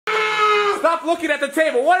Stop looking at the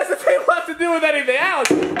table. What does the table have to do with anything, Alex?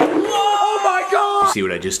 Oh my God! See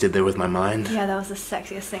what I just did there with my mind? Yeah, that was the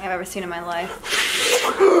sexiest thing I've ever seen in my life.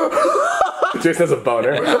 Jason has a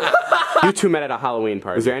boner. You two met at a Halloween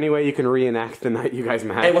party. Is there any way you can reenact the night you guys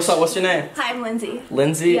met? Hey, what's up? What's your name? Hi, I'm Lindsay.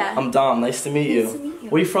 Lindsay? Yeah. I'm Dom. Nice to meet you. Nice to meet you.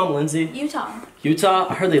 Where are you from, Lindsay? Utah. Utah?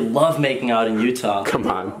 I heard they love making out in Utah. Come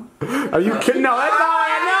on. Are you kidding? No, that's not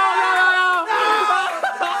it. No.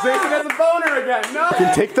 Jason has a boner again. No. We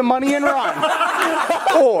can take the money and run.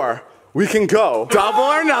 Or we can go double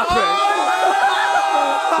or nothing.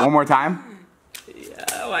 One more time.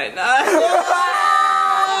 Yeah, why not?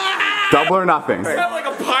 Double or nothing. You have like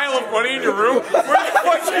a pile of money in your room. Where the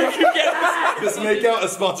fuck did you get this? This makeout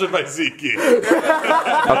is sponsored by Zeke.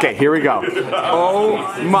 Okay, here we go. Oh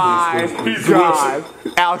my God.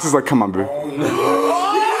 Alex is like, come on, boo.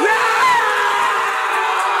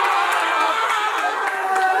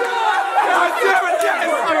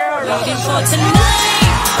 Waiting for tonight.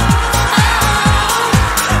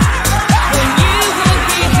 When you will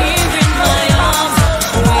be here in my arms.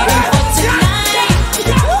 Waiting for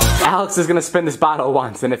tonight. Alex is gonna spin this bottle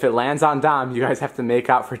once, and if it lands on Dom, you guys have to make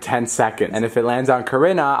out for 10 seconds. And if it lands on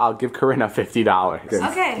Corinna, I'll give Corinna $50.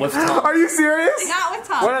 Okay. With tongue. Are you serious? Not with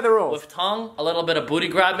tongue. What are the rules? With tongue, a little bit of booty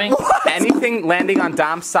grabbing. Anything landing on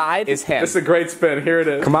Dom's side is him. This is a great spin. Here it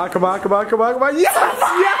is. Come on. Yes!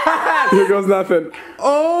 Yes! Here goes nothing.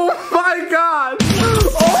 Oh my God!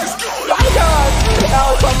 Oh my God!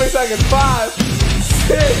 Alex, how many seconds? 5,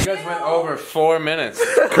 6. You guys went over 4 minutes.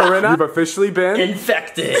 Corinna, you've officially been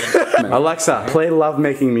Infected. Alexa, play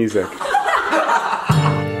love-making music.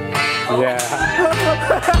 Yeah.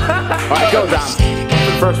 Alright, go, Dom.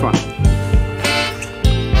 The first one.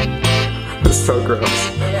 It's so gross.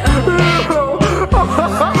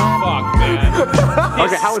 Fuck, man.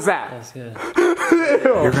 Okay, how was that? That's good.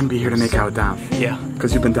 You're gonna be here to make out with Dom. Yeah.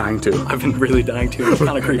 Because you've been dying to. I've been really dying to. It's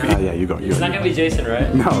kind of creepy. Yeah, you go. It's not gonna be Jason,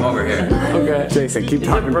 right? No. Over here. Okay. Jason, keep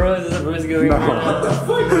talking. Is it bruise going No. on?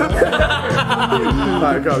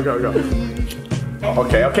 Alright, go.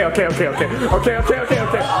 Okay.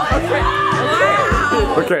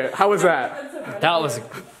 Okay, how was that? That was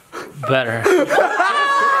better.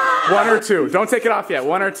 1 or 2. Don't take it off yet.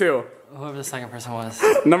 1 or 2. Whoever the second person was.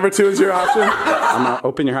 Number 2 is your option. I'm gonna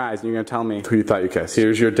open your eyes and you're gonna tell me who you thought you kissed.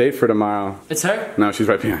 Here's your date for tomorrow. It's her? No, she's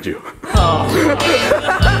right behind you. Oh.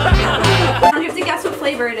 You have to guess what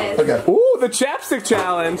flavor it is. Okay. Ooh, the chapstick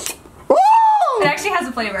challenge. Ooh! It actually has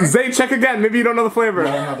a flavor. Zay, check again. Maybe you don't know the flavor.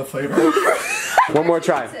 I don't know the flavor. One more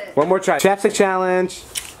try. Chapstick challenge.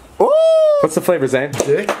 Ooh! What's the flavor, Zay?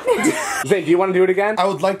 Dick? Zay, do you want to do it again? I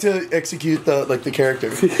would like to execute the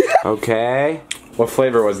character. Okay. What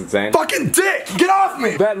flavor was it, Zane? Fucking dick! Get off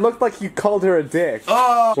me! That looked like you called her a dick.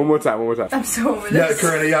 One more time. I'm so over Yeah, this.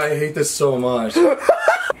 Corinna, I hate this so much.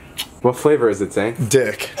 What flavor is it, Zane?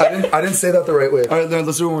 Dick. I didn't say that the right way. Alright, then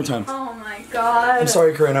let's do it one more time. Oh my God. I'm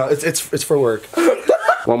sorry, Corinna. It's for work.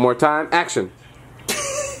 One more time. Action.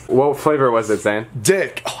 What flavor was it, Zane?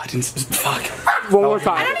 Dick. Oh, I didn't. Fuck. One more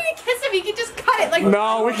time. I don't need to kiss him. You can just cut it like.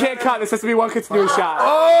 No, we can't cut. This has to be one continuous shot.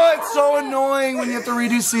 Oh, it's so annoying when you have to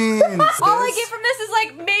redo scenes. All I get from this is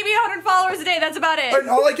like maybe 100 followers a day. That's about it. And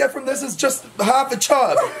all I get from this is just half a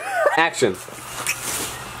chub. Action.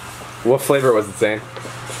 What flavor was it, Zane?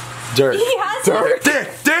 Dirt. He has Dirt. Dick.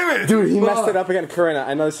 Damn it. Dude, he messed it up again. Corinna,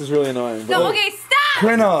 I know this is really annoying. No, okay, stop.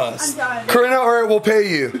 Corinna. I'm done. Corinna, or we'll pay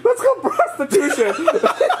you. Let's go prostitution.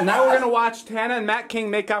 Now we're gonna watch Tana and Matt King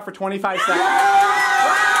make out for 25 seconds.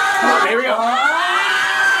 Here we go.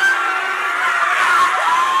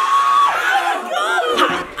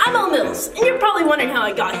 Hi, I'm Elle Mills, and you're probably wondering how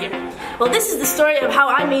I got here. Well, this is the story of how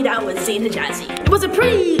I made out with Zane Hijazi. It was a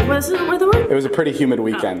pretty, what the word? It was a pretty humid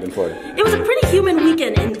weekend in Florida. It was a pretty human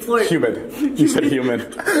weekend in Florida. Humid. You said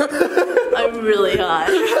humid. I'm really hot.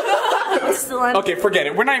 Still on. Okay, forget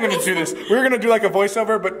it. We're not even gonna do this. We're gonna do like a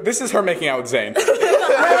voiceover, but this is her making out with Zane. Wait.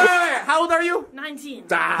 How old are you? 19.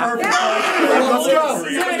 Ah. Let's go.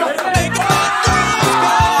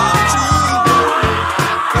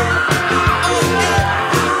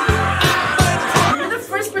 You're the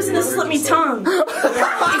first person to slip me tongue. Is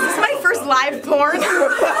this my first live porn?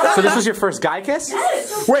 So this was your first guy kiss?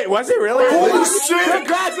 Yes. Wait, was it really? Holy shit!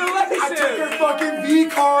 Congratulations! I took your fucking V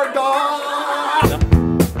card, dog.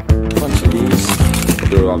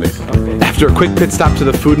 Do all these. Okay. After a quick pit stop to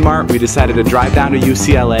the food mart, we decided to drive down to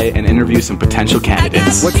UCLA and interview some potential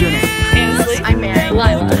candidates. What's your name? Ansley. I'm Mary.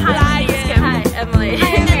 Lila. Hi, Emily.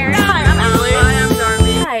 Hi, I'm Mary. Hi, I'm Emily. Hi, I'm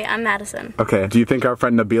Darby. Hi, I'm Madison. Okay, do you think our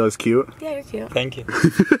friend Nabil is cute? Yeah, you're cute. Thank you.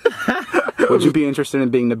 Would you be interested in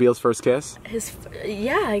being Nabil's first kiss?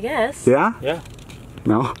 Yeah, I guess. Yeah? Yeah.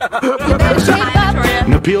 No?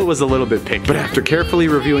 Nabil was a little bit picky, but after carefully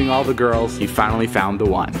reviewing all the girls, he finally found the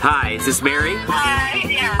one. Hi, is this Mary? Hi,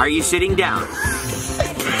 yeah. Are you sitting down?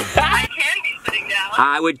 I can be sitting down.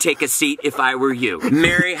 I would take a seat if I were you.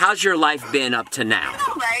 Mary, how's your life been up to now?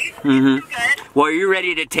 All right. Mm-hmm. Good. Well, are you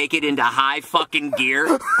ready to take it into high fucking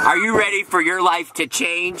gear? Are you ready for your life to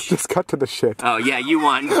change? Just cut to the shit. Oh, yeah, you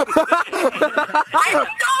won. I'm so excited.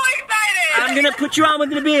 I'm gonna put you on with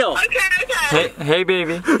Nabil. Okay. Hey,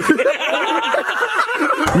 baby.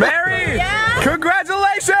 Mary! Yeah?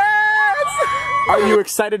 Congratulations! Are you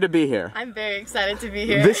excited to be here? I'm very excited to be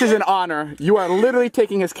here. This is an honor. You are literally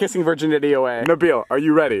taking his kissing virginity away. Nabil, are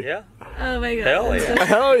you ready? Yeah. Oh my god. Hell yeah.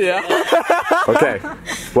 Hell yeah. Okay,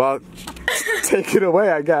 well, take it away,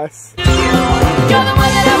 I guess. You're the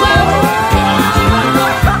one that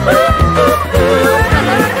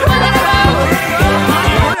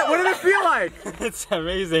What did it feel like? It's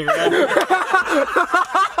amazing, man.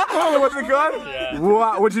 Oh, was it good? Yeah.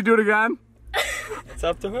 What? Would you do it again? It's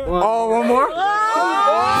up to her. Oh, one more?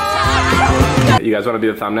 You guys want to be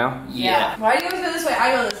the thumbnail? Yeah. Why do you guys go this way?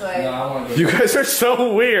 I go this way. You guys are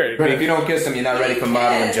so weird. If you don't kiss them, you're not ready for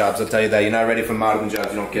modeling jobs. I'll tell you that. You're not ready for modeling jobs.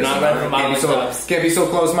 You don't kiss them. Not ready for modeling jobs. Can't be so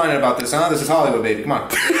close-minded about this, huh? This is Hollywood, baby. Come on.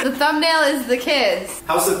 The thumbnail is the kids.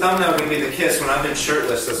 How's the thumbnail gonna be the kiss when I've been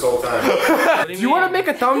shirtless this whole time? Do you want to make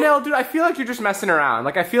a thumbnail, dude? I feel like you're just messing around.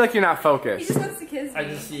 Like, I feel like you're not focused. He just wants to kiss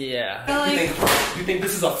me. Yeah. You think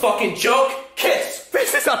this is a fucking joke? Kiss!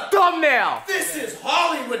 This is a thumbnail! This is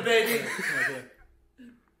Hollywood, baby!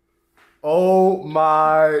 Oh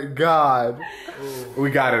my god.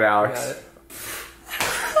 We got it, Alex.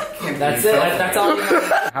 That's it. That's all you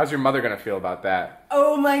have. How's your mother gonna feel about that?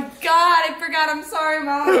 Oh my god, I forgot. I'm sorry,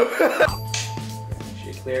 Mom.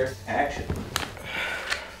 Shit clear. Action.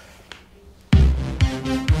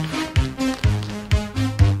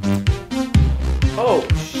 Oh,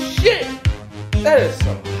 shit! That is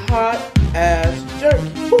some hot ass jerky.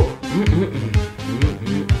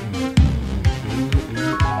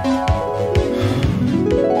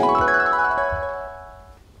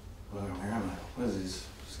 What is this?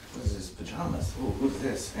 What is this? Pajamas. Ooh, who's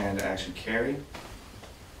this? And action carry.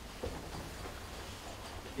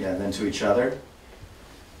 Yeah, then to each other.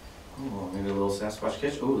 Ooh, maybe a little Sasquatch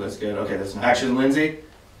kiss. Ooh, that's good. Okay, that's action, Lindsay.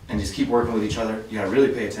 And just keep working with each other. You gotta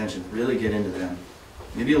really pay attention. Really get into them.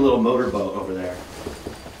 Maybe a little motorboat over there.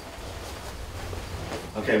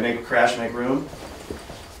 Okay, make crash, make room.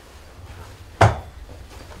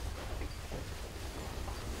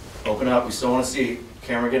 Open up. We still want to see.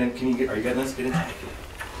 Camera, get in. Can you get? Are you getting this? Get in.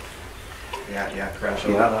 Yeah. Crash.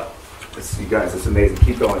 Open up. You guys, it's amazing.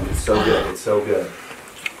 Keep going. It's so good. It's so good.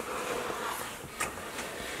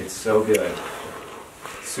 It's so good.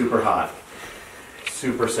 Super hot.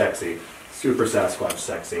 Super sexy. Super Sasquatch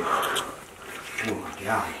sexy. Oh my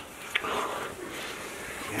god.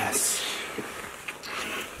 Yes.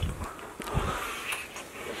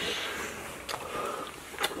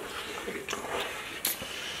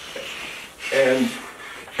 And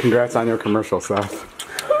Congrats on your commercial, Seth.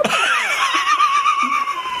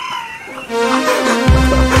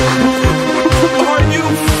 Are you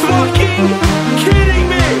fucking kidding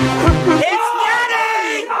me? It's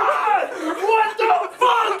Danny! What the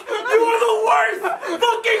fuck? You are the worst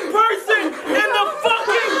fucking person in the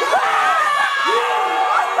fucking...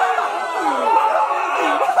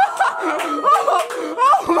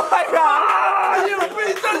 Oh my god! You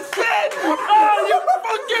piece of shit! You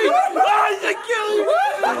fucking... you're killing me!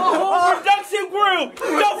 The whole production crew!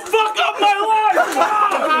 Don't fuck up my life!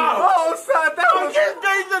 Oh, Seth, that was... Fucking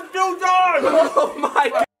things a few times! Oh my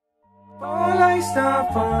god! Fall like star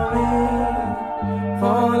for me,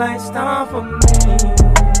 fall like star for me.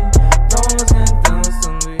 Those